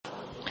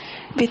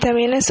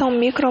Vitaminas são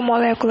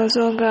micromoléculas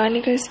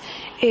orgânicas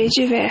e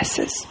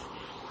diversas.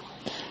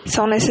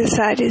 São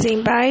necessárias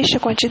em baixa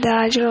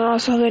quantidade no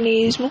nosso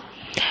organismo,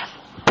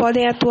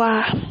 podem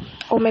atuar,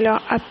 ou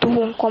melhor,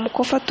 atuam como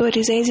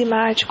cofatores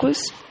enzimáticos,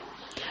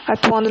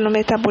 atuando no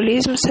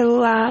metabolismo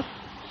celular,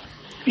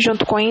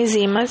 junto com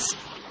enzimas,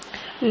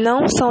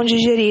 não são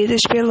digeridas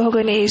pelo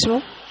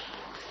organismo.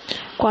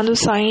 Quando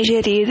são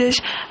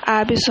ingeridas, a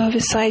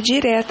absorção é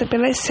direta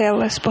pelas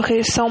células,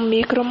 porque são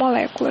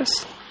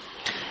micromoléculas.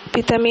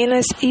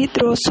 Vitaminas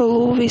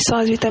hidrossolúveis são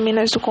as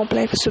vitaminas do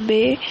complexo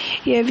B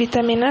e a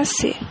vitamina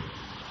C.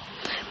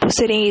 Por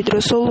serem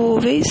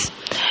hidrossolúveis,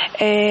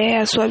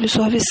 a sua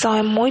absorção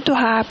é muito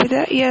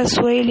rápida e a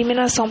sua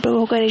eliminação pelo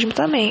organismo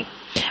também,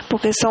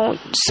 porque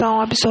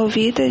são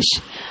absorvidas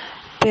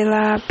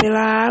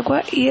pela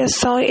água e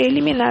são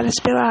eliminadas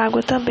pela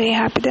água também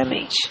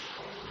rapidamente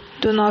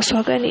do nosso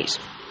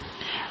organismo.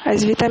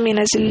 As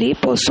vitaminas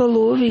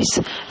lipossolúveis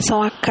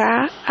são a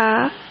K,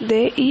 A,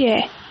 D e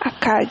E, a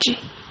CAD.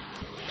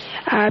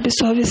 A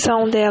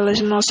absorção delas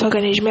no nosso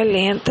organismo é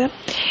lenta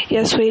e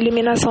a sua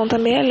eliminação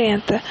também é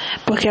lenta,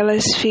 porque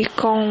elas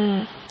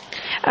ficam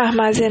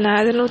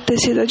armazenadas no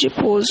tecido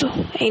adiposo,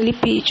 em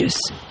lipídios.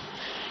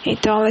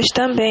 Então, elas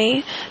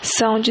também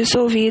são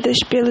dissolvidas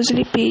pelos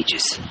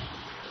lipídios.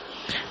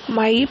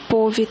 Uma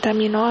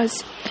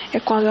hipovitaminose é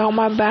quando há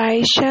uma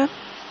baixa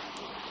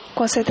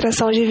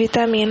concentração de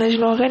vitaminas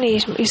no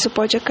organismo. Isso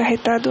pode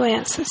acarretar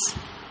doenças.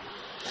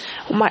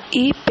 Uma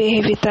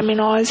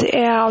hipervitaminose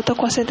é a alta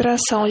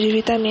concentração de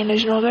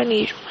vitaminas no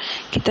organismo,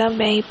 que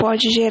também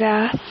pode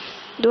gerar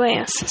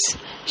doenças.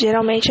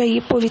 Geralmente a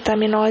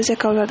hipovitaminose é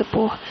causada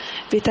por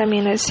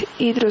vitaminas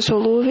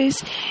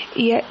hidrossolúveis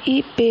e a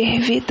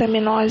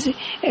hipervitaminose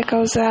é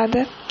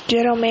causada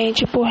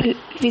geralmente por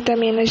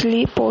vitaminas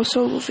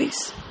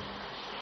lipossolúveis.